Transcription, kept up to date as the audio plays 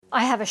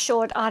I have a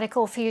short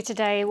article for you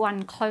today,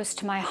 one close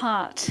to my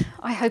heart.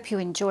 I hope you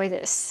enjoy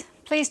this.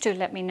 Please do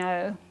let me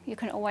know. You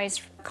can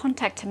always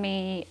contact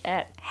me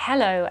at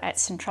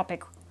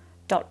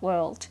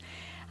hello@syntropic.world.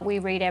 We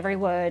read every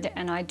word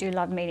and I do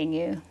love meeting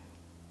you.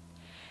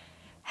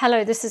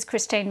 Hello, this is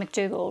Christine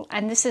McDougall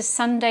and this is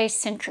Sunday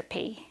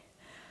Syntropy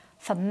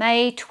for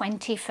May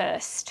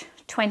 21st,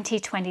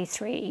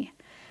 2023.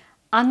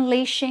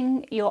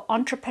 Unleashing your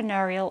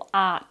entrepreneurial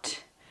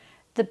art,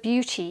 the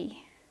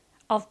beauty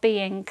of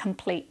being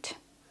complete.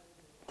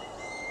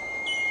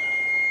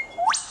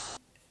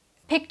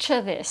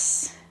 Picture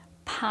this,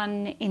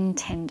 pun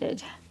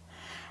intended.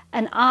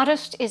 An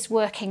artist is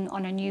working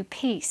on a new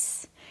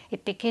piece.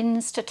 It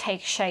begins to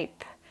take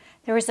shape.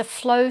 There is a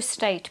flow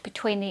state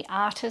between the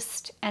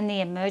artist and the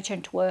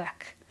emergent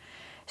work.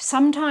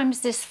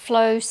 Sometimes this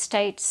flow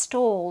state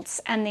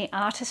stalls and the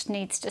artist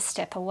needs to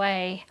step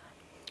away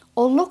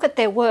or look at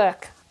their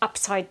work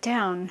upside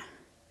down.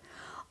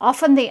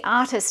 Often the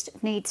artist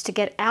needs to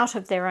get out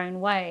of their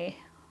own way,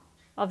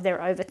 of their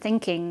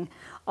overthinking,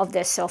 of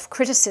their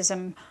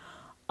self-criticism,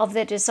 of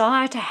their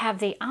desire to have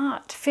the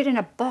art fit in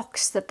a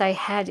box that they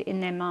had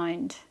in their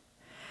mind.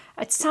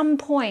 At some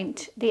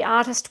point, the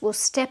artist will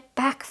step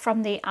back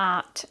from the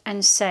art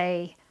and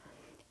say,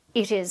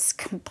 "It is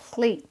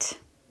complete."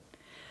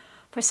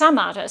 For some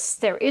artists,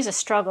 there is a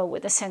struggle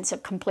with a sense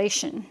of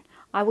completion.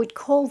 I would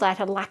call that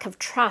a lack of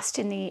trust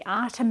in the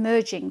art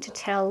emerging to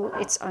tell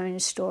its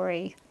own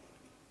story.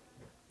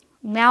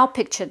 Now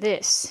picture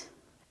this.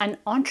 An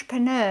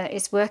entrepreneur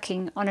is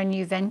working on a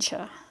new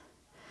venture.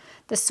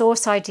 The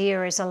source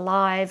idea is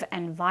alive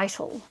and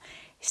vital,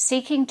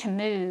 seeking to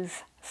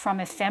move from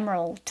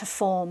ephemeral to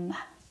form.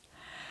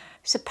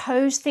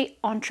 Suppose the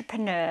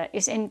entrepreneur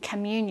is in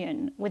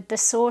communion with the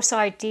source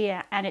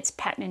idea and its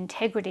pattern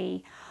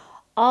integrity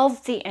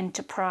of the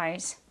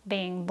enterprise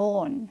being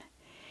born.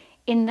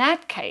 In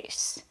that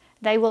case,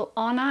 they will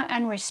honor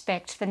and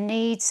respect the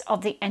needs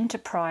of the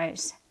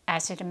enterprise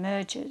as it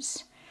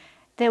emerges.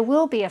 There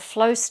will be a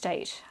flow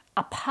state,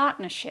 a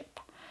partnership.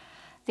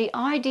 The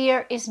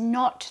idea is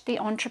not the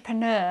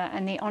entrepreneur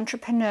and the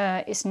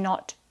entrepreneur is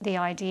not the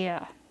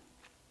idea.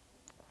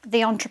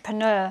 The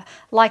entrepreneur,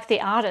 like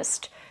the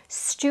artist,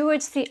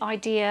 stewards the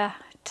idea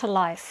to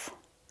life.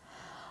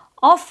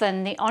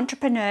 Often the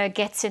entrepreneur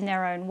gets in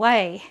their own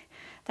way.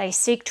 They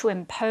seek to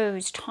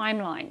impose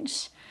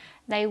timelines.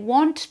 They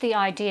want the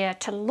idea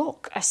to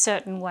look a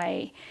certain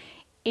way,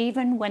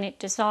 even when it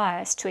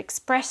desires to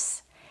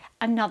express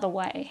another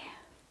way.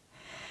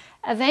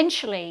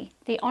 Eventually,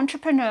 the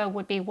entrepreneur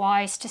would be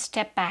wise to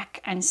step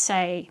back and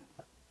say,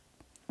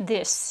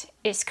 "This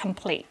is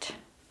complete."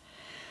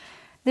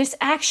 This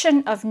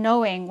action of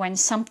knowing when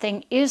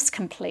something is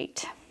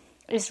complete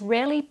is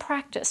rarely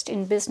practiced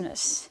in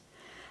business.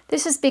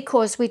 This is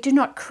because we do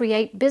not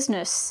create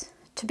business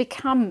to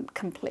become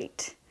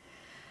complete.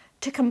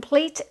 To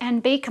complete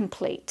and be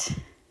complete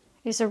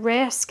is a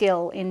rare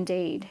skill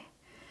indeed.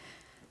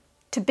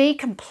 To be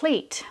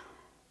complete,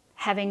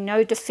 having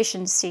no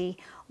deficiency,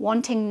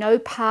 wanting no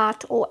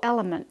part or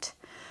element,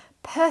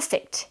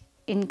 perfect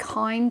in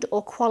kind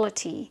or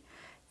quality,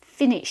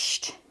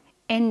 finished,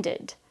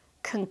 ended,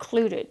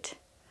 concluded.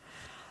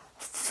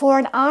 For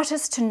an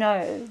artist to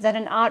know that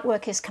an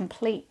artwork is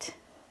complete,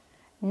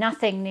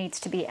 nothing needs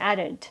to be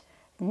added,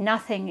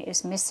 nothing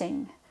is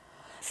missing.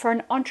 For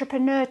an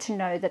entrepreneur to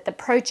know that the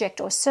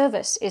project or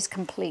service is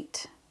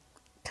complete,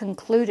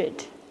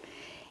 concluded.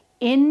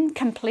 In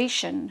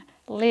completion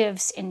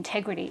lives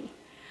integrity.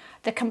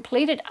 The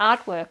completed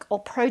artwork or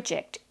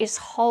project is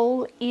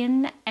whole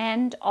in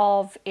and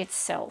of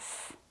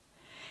itself.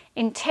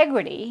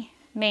 Integrity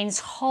means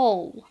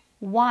whole,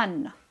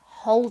 one,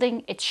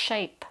 holding its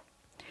shape.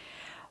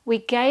 We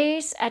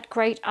gaze at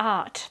great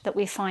art that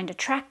we find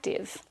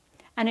attractive,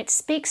 and it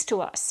speaks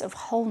to us of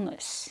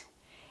wholeness.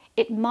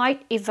 It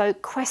might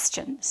evoke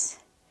questions.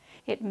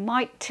 It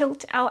might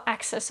tilt our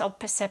axis of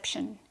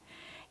perception,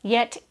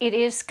 yet it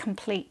is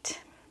complete.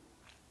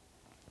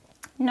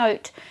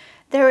 Note,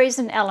 there is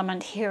an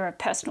element here of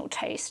personal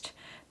taste.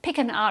 Pick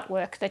an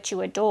artwork that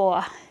you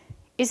adore.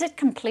 Is it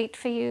complete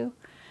for you?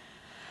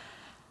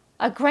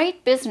 A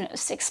great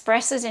business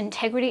expresses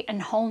integrity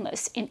and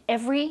wholeness in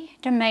every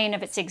domain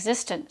of its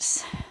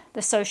existence.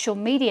 The social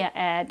media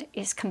ad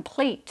is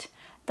complete.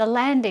 The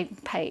landing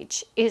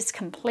page is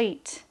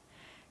complete.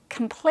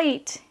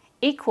 Complete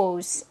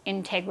equals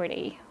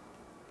integrity.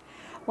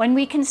 When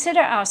we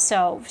consider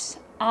ourselves,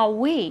 are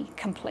we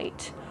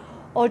complete?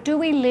 Or do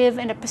we live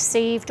in a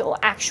perceived or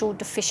actual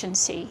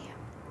deficiency?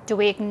 Do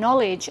we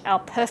acknowledge our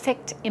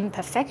perfect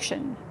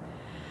imperfection?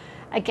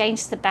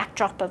 Against the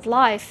backdrop of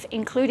life,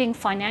 including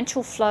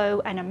financial flow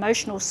and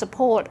emotional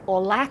support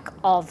or lack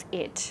of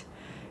it,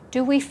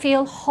 do we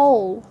feel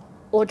whole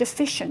or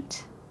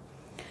deficient?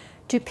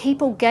 Do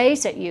people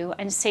gaze at you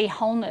and see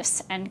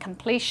wholeness and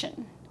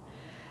completion?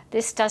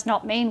 This does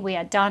not mean we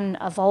are done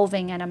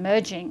evolving and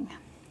emerging.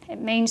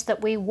 It means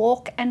that we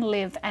walk and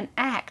live and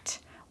act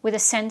with a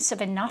sense of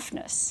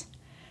enoughness.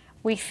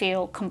 We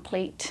feel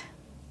complete.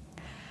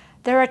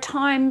 There are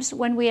times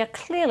when we are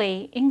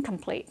clearly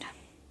incomplete.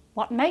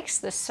 What makes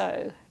this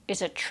so?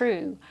 Is it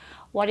true?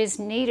 What is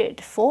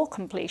needed for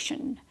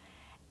completion?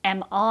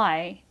 Am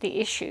I the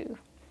issue?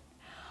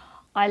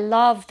 I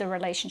love the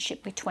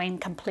relationship between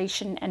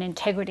completion and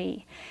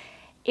integrity.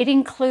 It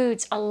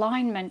includes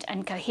alignment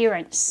and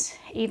coherence,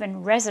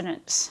 even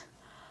resonance.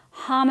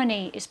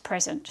 Harmony is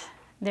present.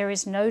 There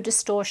is no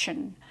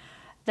distortion.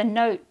 The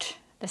note,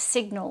 the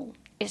signal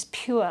is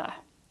pure.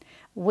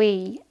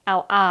 We,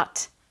 our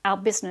art, our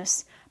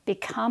business,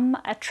 become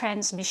a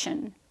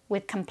transmission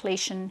with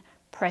completion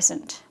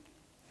present.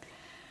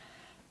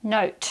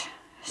 Note,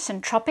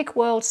 Centropic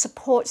World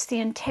supports the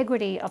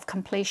integrity of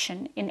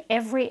completion in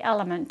every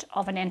element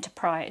of an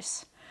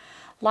enterprise.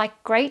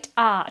 Like great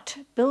art,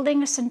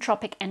 building a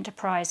centropic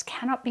enterprise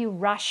cannot be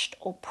rushed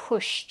or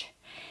pushed.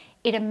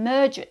 It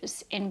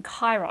emerges in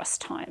Kairos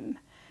time.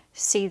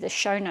 See the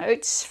show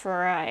notes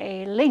for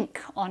a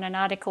link on an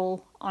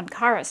article on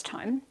Kairos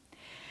time.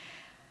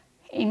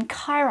 In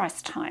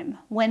Kairos time,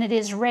 when it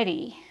is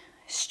ready,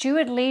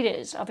 steward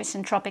leaders of a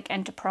centropic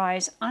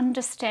enterprise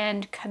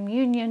understand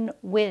communion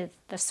with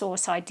the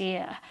source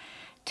idea,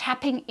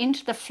 tapping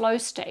into the flow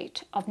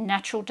state of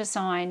natural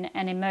design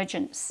and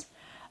emergence.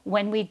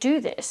 When we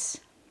do this,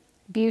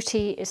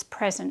 beauty is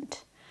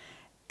present.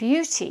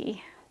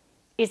 Beauty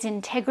is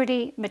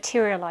integrity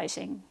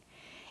materializing.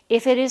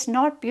 If it is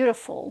not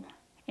beautiful,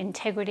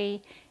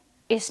 integrity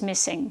is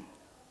missing.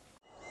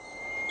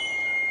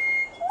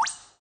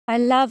 I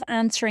love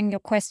answering your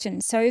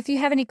questions. So if you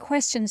have any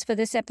questions for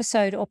this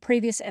episode or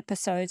previous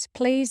episodes,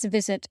 please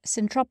visit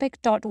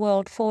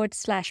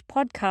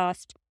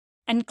centropic.world/podcast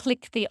and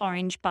click the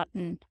orange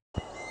button.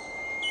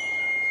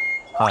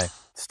 Hi,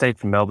 Steve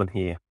from Melbourne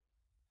here.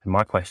 And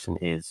my question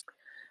is...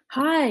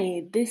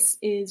 Hi, this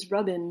is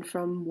Robin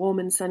from warm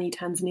and sunny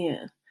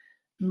Tanzania.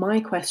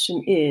 My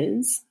question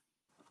is...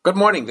 Good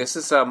morning, this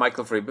is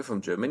Michael Frebe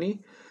from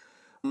Germany.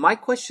 My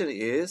question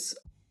is...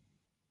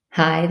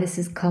 Hi, this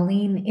is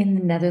Colleen in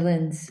the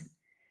Netherlands.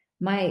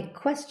 My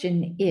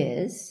question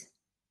is...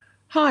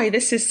 Hi,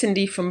 this is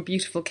Cindy from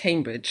beautiful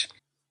Cambridge.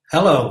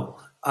 Hello,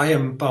 I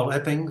am Paul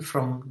Epping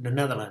from the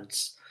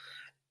Netherlands.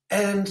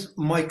 And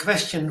my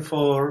question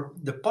for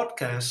the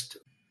podcast...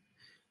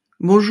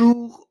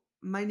 Bonjour,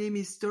 my name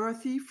is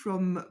Dorothy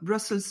from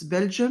Brussels,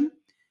 Belgium.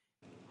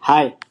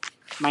 Hi,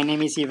 my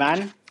name is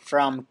Ivan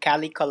from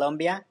Cali,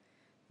 Colombia,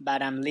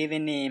 but I'm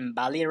living in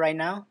Bali right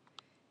now.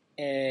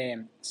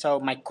 So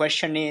my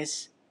question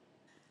is...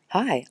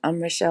 Hi,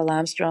 I'm Rochelle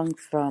Armstrong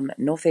from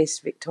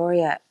Northeast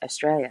Victoria,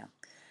 Australia.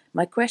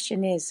 My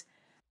question is...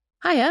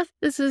 Hiya,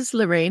 this is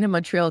Lorraine in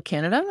Montreal,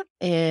 Canada,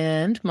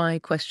 and my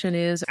question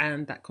is...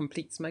 And that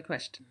completes my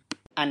question.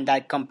 And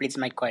that completes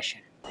my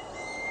question.